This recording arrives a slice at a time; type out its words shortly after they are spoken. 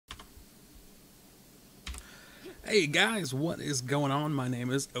Hey guys, what is going on? My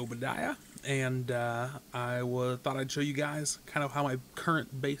name is Obadiah, and thought I'd show you guys kind of how my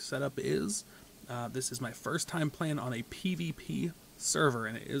current base setup is. This is my first time playing on a PvP server,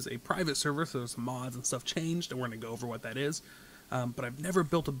 and it is a private server, so there's some mods and stuff changed, and we're going to go over what that is. But I've never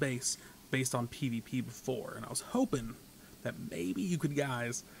built a base based on PvP before, and I was hoping that maybe you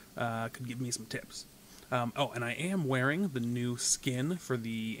guys could give me some tips. Oh, and I am wearing the new skin for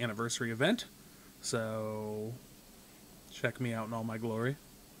the anniversary event, so check me out in all my glory.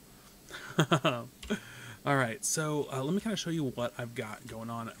 Alright, so let me kind of show you what I've got going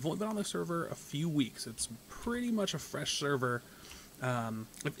on. I've only been on the server a few weeks. It's pretty much a fresh server.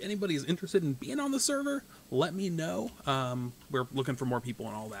 If anybody is interested in being on the server, let me know. We're looking for more people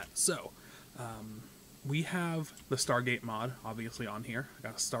and all that. So, we have the Stargate mod, obviously, on here. I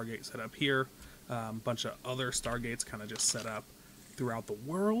got a Stargate set up here. A bunch of other Stargates kind of just set up throughout the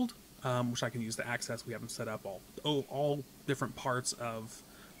world. Which I can use to access. We have them set up all different parts of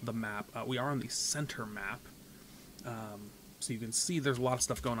the map. We are on the center map, so you can see there's a lot of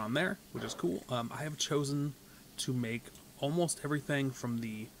stuff going on there, which is cool. I have chosen to make almost everything from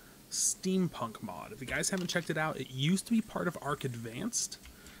the Steampunk mod. If you guys haven't checked it out, it used to be part of Ark Advanced,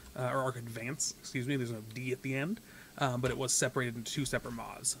 or Ark Advance, excuse me, there's no D at the end, but it was separated into two separate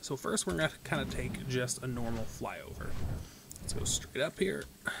mods. So first we're going to kind of take just a normal flyover. Let's go straight up here.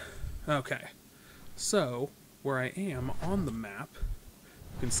 Okay, so where I am on the map,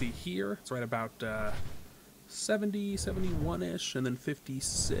 you can see here, it's right about 70, 71-ish, and then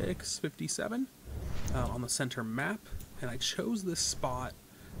 56, 57 on the center map. And I chose this spot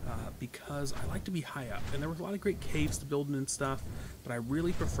because I like to be high up. And there was a lot of great caves to build in and stuff, but I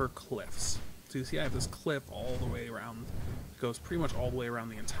really prefer cliffs. So you see I have this cliff all the way around, it goes pretty much all the way around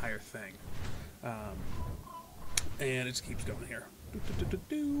the entire thing. And it just keeps going here.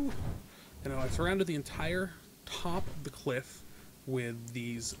 And I surrounded the entire top of the cliff with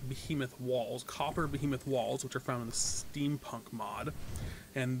these behemoth walls, copper behemoth walls, which are found in the Steampunk mod.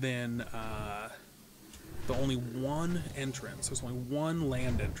 And then the only one entrance, there's only one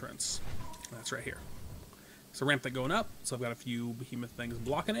land entrance, and that's right here. It's a ramp that going up, so I've got a few behemoth things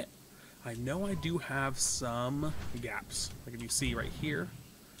blocking it. I know I do have some gaps. Like if you see right here,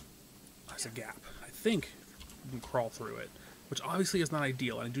 there's a gap. I think you can crawl through it, which obviously is not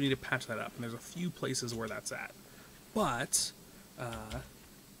ideal, and I do need to patch that up, and there's a few places where that's at. But, I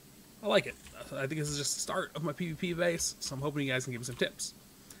like it. I think this is just the start of my PvP base, so I'm hoping you guys can give me some tips.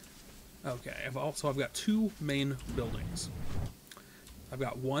 Okay, I've got two main buildings. I've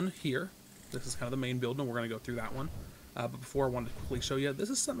got one here. This is kind of the main building, we're going to go through that one. But before, I wanted to quickly show you, this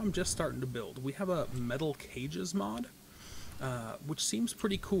is something I'm just starting to build. We have a metal cages mod, which seems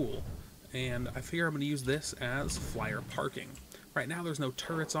pretty cool. And I figure I'm going to use this as flyer parking. Right now there's no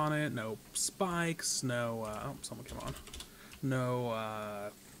turrets on it, no spikes, no, oh, someone came on. No,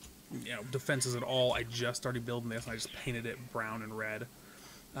 defenses at all. I just started building this, and I just painted it brown and red.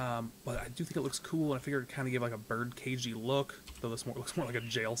 But I do think it looks cool, and I figured it kind of give like a bird cagey look, though this looks more like a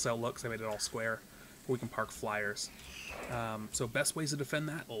jail cell look, because I made it all square, where we can park flyers. So best ways to defend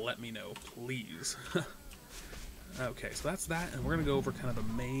that, let me know, please. Okay, so that's that, and we're going to go over kind of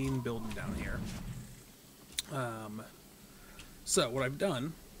the main building down here. So what I've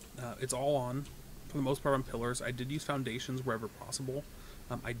done, it's all on, for the most part, on pillars. I did use foundations wherever possible.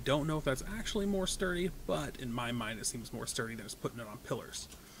 I don't know if that's actually more sturdy, but in my mind it seems more sturdy than just putting it on pillars.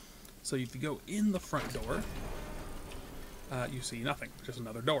 So if you go in the front door, you see nothing, just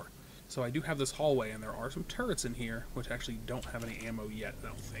another door. So I do have this hallway, and there are some turrets in here, which actually don't have any ammo yet, I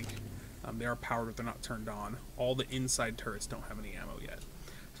don't think. They are powered, but they're not turned on. All the inside turrets don't have any ammo yet.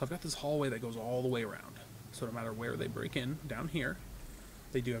 So I've got this hallway that goes all the way around. So no matter where they break in, down here,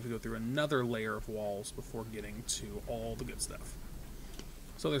 they do have to go through another layer of walls before getting to all the good stuff.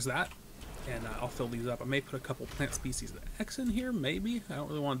 So there's that, and I'll fill these up. I may put a couple plant species X in here, maybe. I don't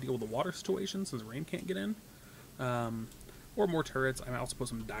really want to deal with the water situation since rain can't get in. Or more turrets. I might also put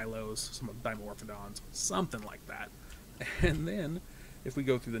some Dilos, some Dimorphodons, something like that. And then, if we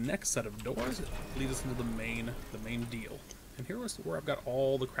go through the next set of doors, it leads us into the main deal. And here is where I've got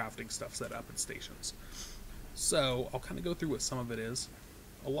all the crafting stuff set up at stations. So I'll kind of go through what some of it is.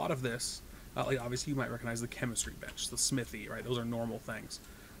 A lot of this, like obviously you might recognize the chemistry bench, the smithy, right? Those are normal things.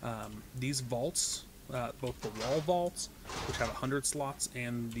 These vaults, both the wall vaults, which have 100 slots,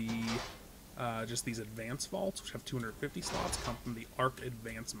 and the just these advanced vaults, which have 250 slots, come from the Ark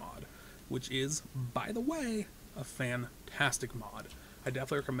Advance mod, which is, by the way, a fantastic mod. I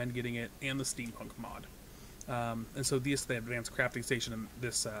definitely recommend getting it, and the Steampunk mod. And so the advanced crafting station and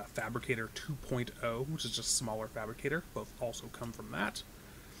this Fabricator 2.0, which is just a smaller fabricator, both also come from that.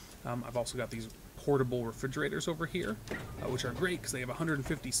 I've also got these portable refrigerators over here, which are great because they have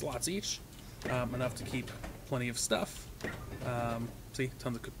 150 slots each, enough to keep plenty of stuff. See,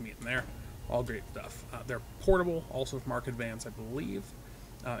 tons of cooked meat in there. All great stuff. They're portable, also from Ark Advance, I believe,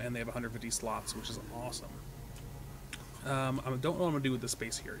 and they have 150 slots, which is awesome. I don't know what I'm going to do with the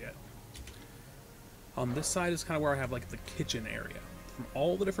space here yet. On this side is kind of where I have like the kitchen area. From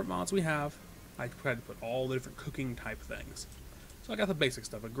all the different mods we have, I tried to put all the different cooking type things. So I got the basic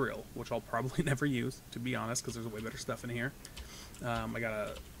stuff, a grill, which I'll probably never use, to be honest, because there's way better stuff in here. I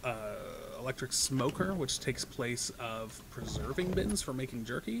got a electric smoker, which takes place of preserving bins for making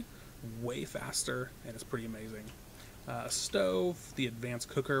jerky, way faster, and it's pretty amazing. A stove, the advanced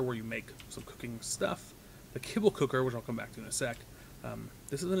cooker where you make some cooking stuff, the kibble cooker, which I'll come back to in a sec.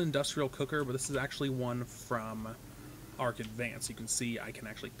 This is an industrial cooker, but this is actually one from Ark Advance. You can see I can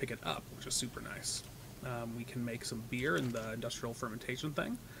actually pick it up, which is super nice. We can make some beer in the industrial fermentation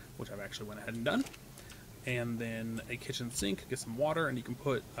thing, which I've actually went ahead and done. And then a kitchen sink, get some water, and you can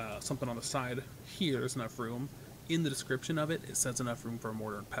put something on the side here. There's enough room. In the description of it, it says enough room for a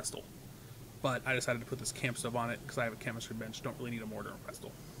mortar and pestle. But I decided to put this camp stove on it because I have a chemistry bench. Don't really need a mortar and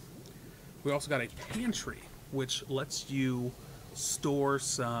pestle. We also got a pantry, which lets you store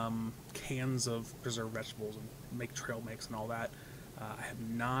some cans of preserved vegetables and make trail mix and all that. I have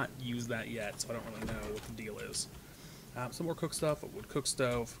not used that yet, so I don't really know what the deal is. Some more cook stuff, a wood cook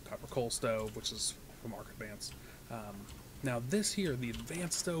stove, copper coal stove, which is from Ark Advance. Now this here, the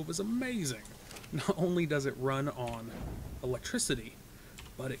advanced stove, is amazing. Not only does it run on electricity,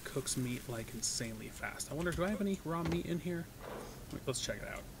 but it cooks meat like insanely fast. I wonder, do I have any raw meat in here? Let's check it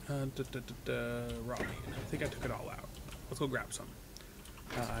out. Raw meat. I think I took it all out. Let's go grab some.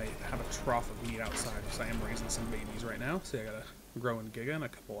 I have a trough of meat outside because I am raising some babies right now. See, I got a growing Giga and a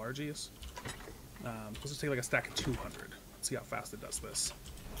couple RGs. Let's just take like a stack of 200. Let's see how fast it does this.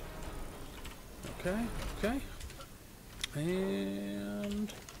 Okay.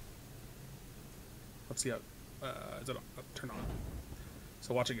 And let's see how is it turn on.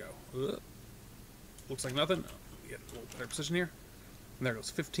 So watch it go. Looks like nothing. Get a little better position here. And there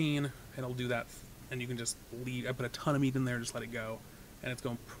goes 15, and it'll do that. And you can just leave. I put a ton of meat in there, just let it go, and it's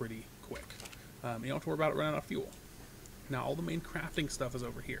going pretty quick. You don't have to worry about it running out of fuel. Now all the main crafting stuff is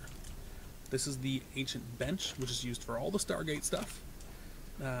over here. This is the ancient bench, which is used for all the Stargate stuff.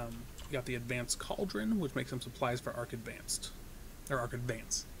 You got the advanced cauldron, which makes some supplies for Ark Advanced, or Ark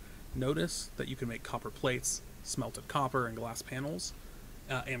Advance. Notice that you can make copper plates, smelted copper, and glass panels,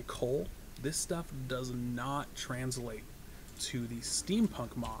 and coal. This stuff does not translate to the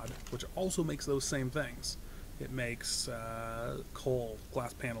Steampunk mod, which also makes those same things. It makes coal,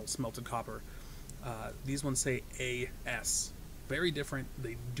 glass panels, smelted copper. These ones say AS. Very different.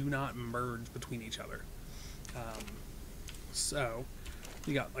 They do not merge between each other. So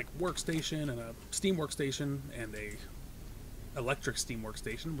you got like workstation and a steam workstation and a electric steam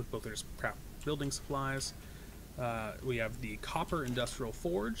workstation with both their craft building supplies. We have the copper industrial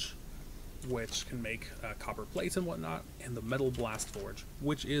forge, which can make copper plates and whatnot, and the metal blast forge,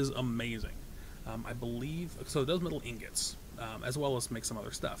 which is amazing. I believe, so it does metal ingots, as well as make some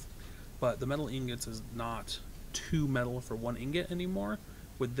other stuff. But the metal ingots is not 2 metal for 1 ingot anymore.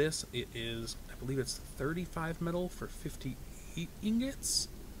 With this, it is, I believe it's 35 metal for 58 ingots,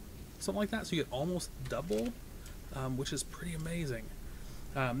 something like that. So you get almost double, which is pretty amazing.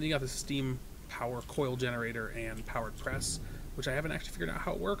 Then you got the steam power coil generator and powered press, which I haven't actually figured out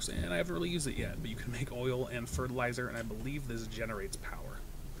how it works, and I haven't really used it yet. But you can make oil and fertilizer, and I believe this generates power.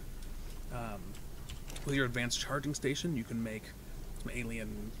 With your advanced charging station, you can make some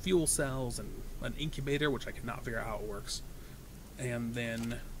alien fuel cells and an incubator, which I cannot figure out how it works. And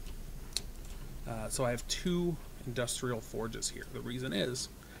then, so I have 2 industrial forges here. The reason is,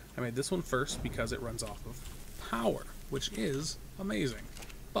 I made this one first because it runs off of power, which is amazing.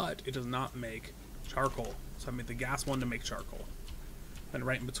 But it does not make charcoal. So I made the gas one to make charcoal. And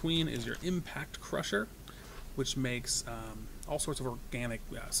right in between is your impact crusher, which makes all sorts of organic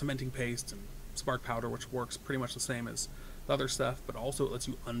cementing paste and spark powder, which works pretty much the same as the other stuff, but also it lets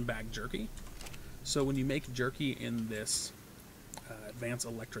you unbag jerky. So when you make jerky in this advanced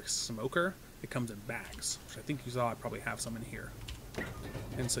electric smoker, it comes in bags, which I think you saw I probably have some in here.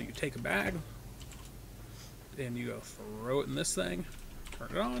 And so you take a bag, and you go throw it in this thing, turn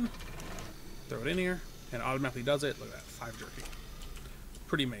it on, throw it in here, and it automatically does it. Look at that, 5 jerky.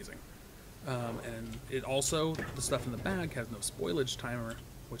 Pretty amazing. And it also, the stuff in the bag has no spoilage timer,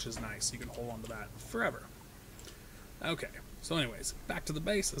 which is nice. You can hold on to that forever. Okay, so anyways, back to the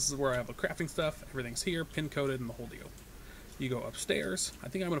base. This is where I have the crafting stuff. Everything's here, pin-coded, and the whole deal. You go upstairs. I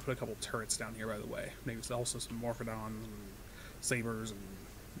think I'm going to put a couple turrets down here, by the way. Maybe also some Morphodons and Sabers and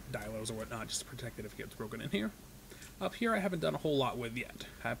dilos or whatnot just to protect it if it gets broken in here. Up here I haven't done a whole lot with yet.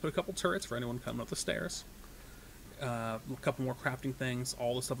 I put a couple turrets for anyone coming up the stairs. A couple more crafting things.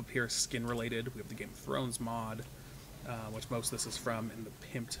 All the stuff up here is skin related. We have the Game of Thrones mod, which most of this is from in the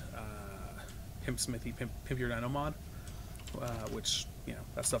Pimp Smithy, Pimp Your Dino mod, which, you know,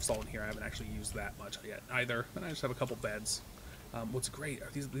 that stuff's all in here. I haven't actually used that much yet either. And I just have a couple beds. What's great,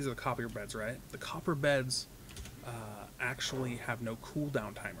 these are the copper beds, right? The copper beds actually have no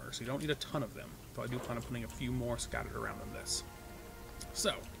cooldown timer, so you don't need a ton of them. So I do plan on putting a few more scattered around on this.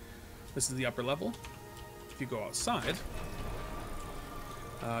 So, this is the upper level. If you go outside,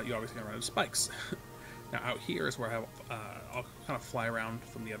 you obviously gonna run into spikes. Now out here is where I have, I'll kind of fly around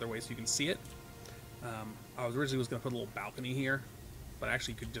from the other way so you can see it. I was originally gonna put a little balcony here, but I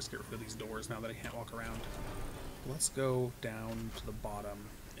actually could just get rid of these doors now that I can't walk around. Let's go down to the bottom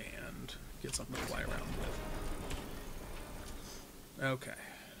and get something to fly around with. Okay.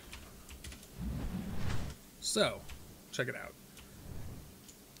 So, check it out.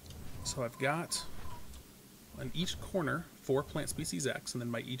 So I've got on each corner 4 plant species X, and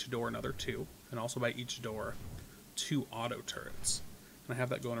then by each door another 2, and also by each door 2 auto turrets. And I have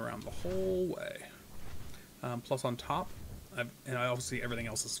that going around the whole way. Plus on top, and obviously everything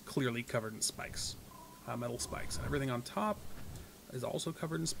else is clearly covered in spikes, metal spikes. And everything on top is also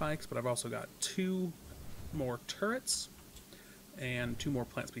covered in spikes, but I've also got 2 more turrets and 2 more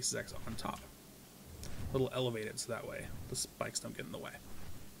plant species X on top. A little elevated so that way the spikes don't get in the way.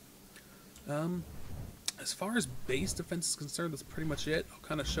 As far as base defense is concerned, that's pretty much it. I'll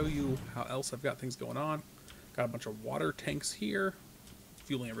kind of show you how else I've got things going on. Got a bunch of water tanks here,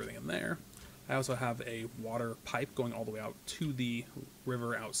 fueling everything in there. I also have a water pipe going all the way out to the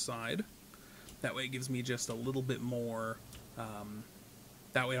river outside. That way it gives me just a little bit more,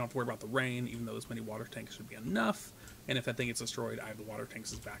 that way I don't have to worry about the rain, even though this many water tanks should be enough. And if that thing gets destroyed, I have the water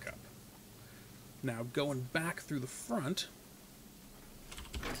tanks as backup. Now going back through the front,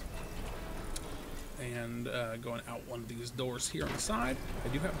 and going out one of these doors here on the side, I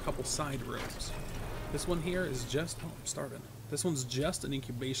do have a couple side rooms. This one here is just, oh, I'm starving. This one's just an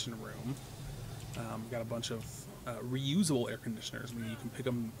incubation room. Got a bunch of reusable air conditioners, meaning you can pick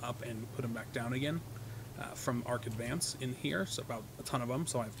them up and put them back down again from Ark Advance in here, so about a ton of them.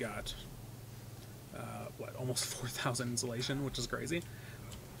 So I've got, what, almost 4,000 insulation, which is crazy.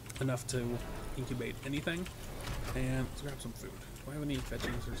 Enough to incubate anything. And let's grab some food. Do I have any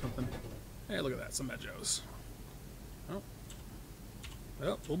veggies or something? Hey, look at that, some veggies. Oh. Oh, a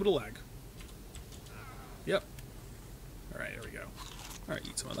little bit of lag. Yep. Alright, there we go. Alright,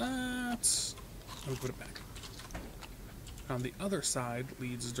 eat some of that. Let me put it back. On the other side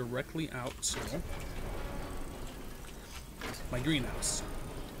leads directly out to my greenhouse.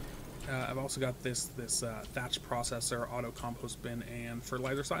 I've also got this thatch processor, auto compost bin, and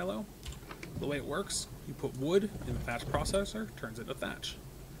fertilizer silo. The way it works, you put wood in the thatch processor, turns it into thatch.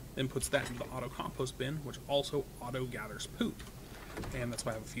 Then puts that into the auto compost bin, which also auto gathers poop. And that's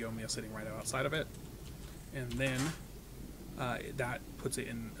why I have a Fiomia sitting right outside of it. And then that puts it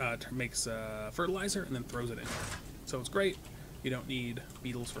in, makes fertilizer, and then throws it in. So it's great. You don't need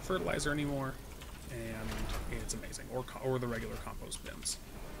beetles for fertilizer anymore, and it's amazing. Or the regular compost bins.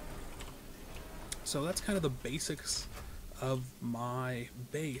 So that's kind of the basics of my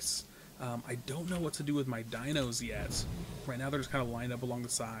base. I don't know what to do with my dinos yet. Right now they're just kind of lined up along the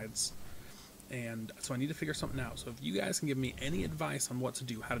sides, and so I need to figure something out. So if you guys can give me any advice on what to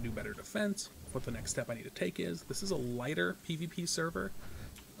do, how to do better defense, what the next step I need to take is. This is a lighter PvP server.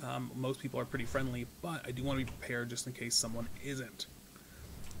 Most people are pretty friendly, but I do want to be prepared just in case someone isn't.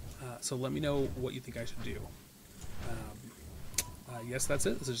 So let me know what you think I should do. Yes, that's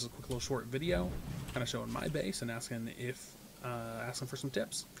it. This is just a quick little short video, kind of showing my base and asking for some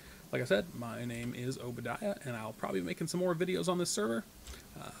tips. Like I said, my name is Obadiah, and I'll probably be making some more videos on this server.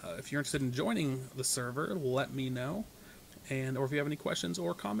 If you're interested in joining the server, let me know. Or if you have any questions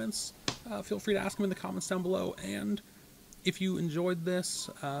or comments, feel free to ask them in the comments down below. And if you enjoyed this,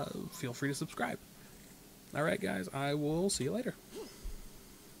 feel free to subscribe. Alright guys, I will see you later.